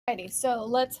Alrighty, so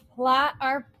let's plot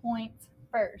our points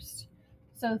first.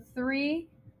 So 3,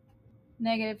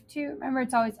 -2. Remember,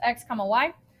 it's always x comma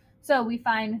y. So we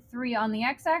find 3 on the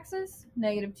x-axis,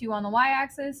 -2 on the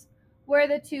y-axis. Where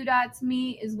the 2 dots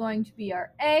meet is going to be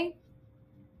our A.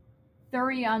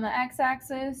 3 on the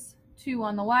x-axis, 2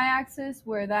 on the y-axis.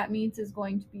 Where that meets is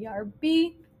going to be our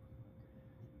B.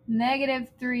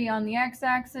 -3 on the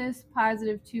x-axis,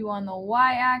 +2 on the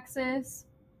y-axis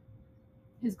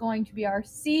is going to be our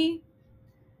C.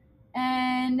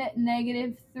 And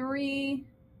 -3,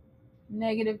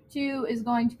 -2 is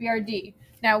going to be our D.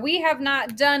 Now, we have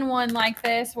not done one like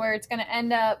this where it's going to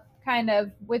end up kind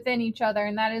of within each other,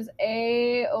 and that is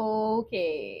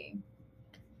A-okay.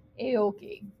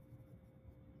 A-okay.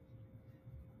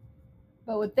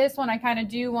 But with this one, I kind of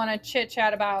do want to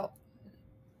chit-chat about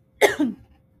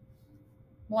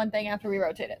one thing after we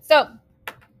rotate it. So,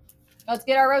 let's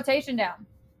get our rotation down.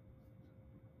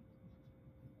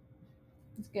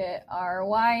 Let's get our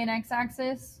y and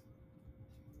x-axis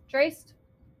traced.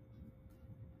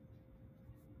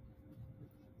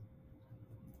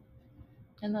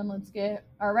 And then let's get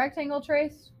our rectangle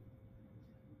traced.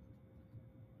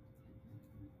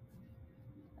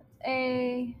 That's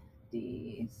A,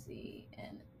 D, C,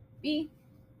 and B.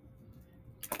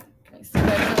 Let me see if I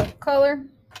have color.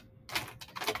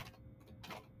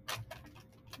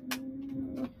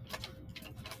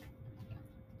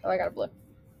 Oh, I got a blue.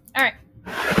 All right.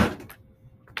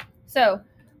 So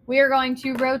we are going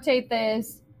to rotate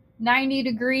this 90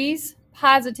 degrees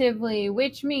positively,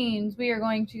 which means we are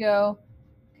going to go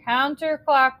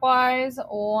counterclockwise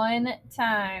one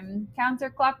time.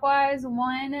 Counterclockwise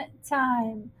one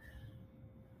time.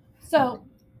 So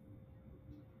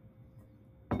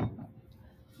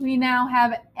we now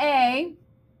have A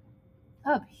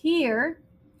up here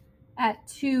at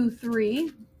 2,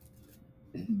 3.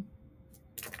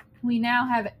 We now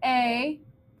have A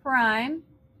prime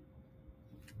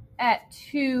at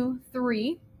 2,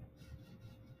 3.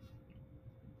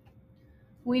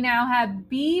 We now have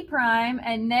B prime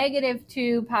at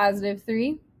 -2,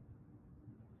 +3.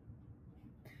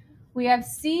 We have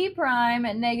C prime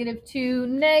at -2,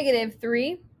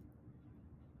 -3.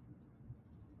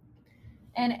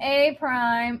 And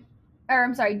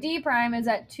D prime is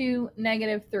at 2,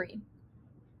 -3.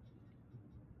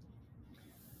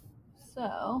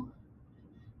 So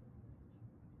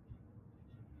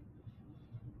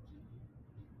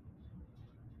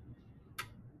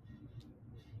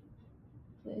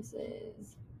this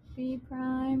is B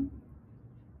prime,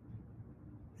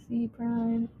 C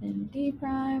prime, and D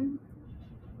prime.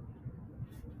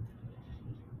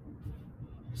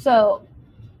 So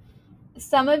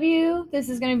some of you, this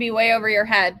is going to be way over your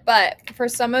head, but for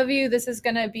some of you, this is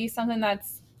going to be something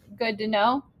that's good to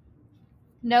know.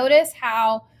 Notice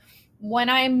how when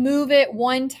I move it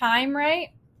one time,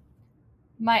 right,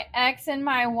 my X and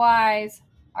my Y's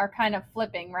are kind of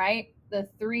flipping, right? The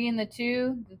 3 and the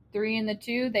 2, the 3 and the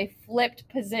 2, they flipped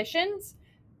positions.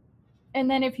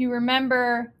 And then if you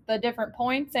remember the different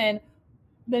points and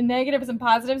the negatives and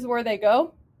positives where they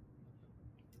go,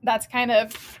 that's kind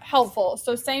of helpful.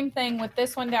 So same thing with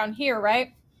this one down here,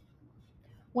 right?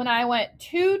 When I went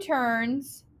 2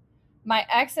 turns, my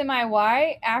X and my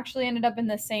Y actually ended up in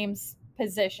the same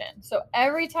position. So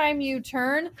every time you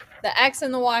turn, the X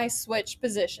and the Y switch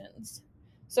positions.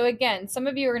 So again, some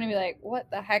of you are going to be like, what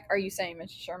the heck are you saying,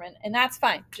 Mr. Sherman? And that's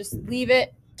fine. Just leave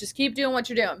it. Just keep doing what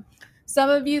you're doing. Some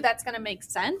of you, that's going to make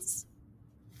sense.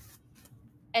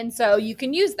 And so you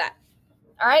can use that.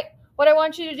 All right. What I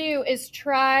want you to do is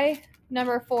try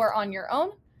number 4 on your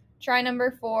own. Try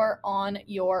number 4 on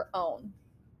your own.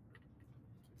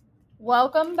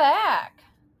 Welcome back.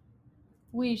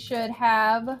 We should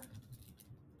have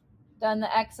done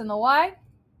the X and the Y.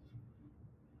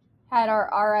 Had our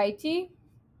RIT.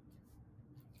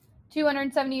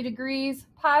 270 degrees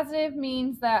positive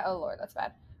means that, oh Lord, that's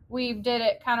bad. We did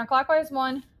it counterclockwise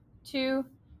 1, 2,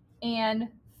 and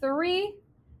 3,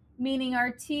 meaning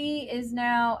our T is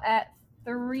now at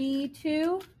 3,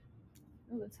 2.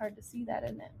 Ooh, it's hard to see that,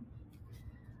 isn't it?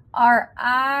 Our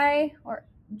I or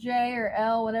J or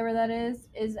L, whatever that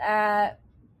is at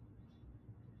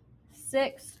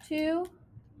 6, 2.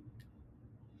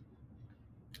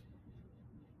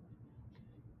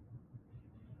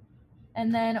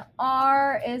 And then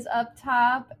R is up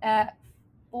top at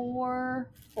 4,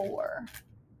 4.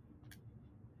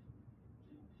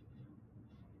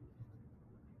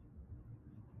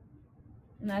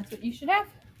 And that's what you should have.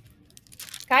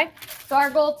 Okay, so our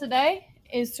goal today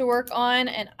is to work on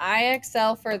an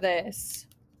IXL for this.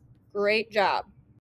 Great job.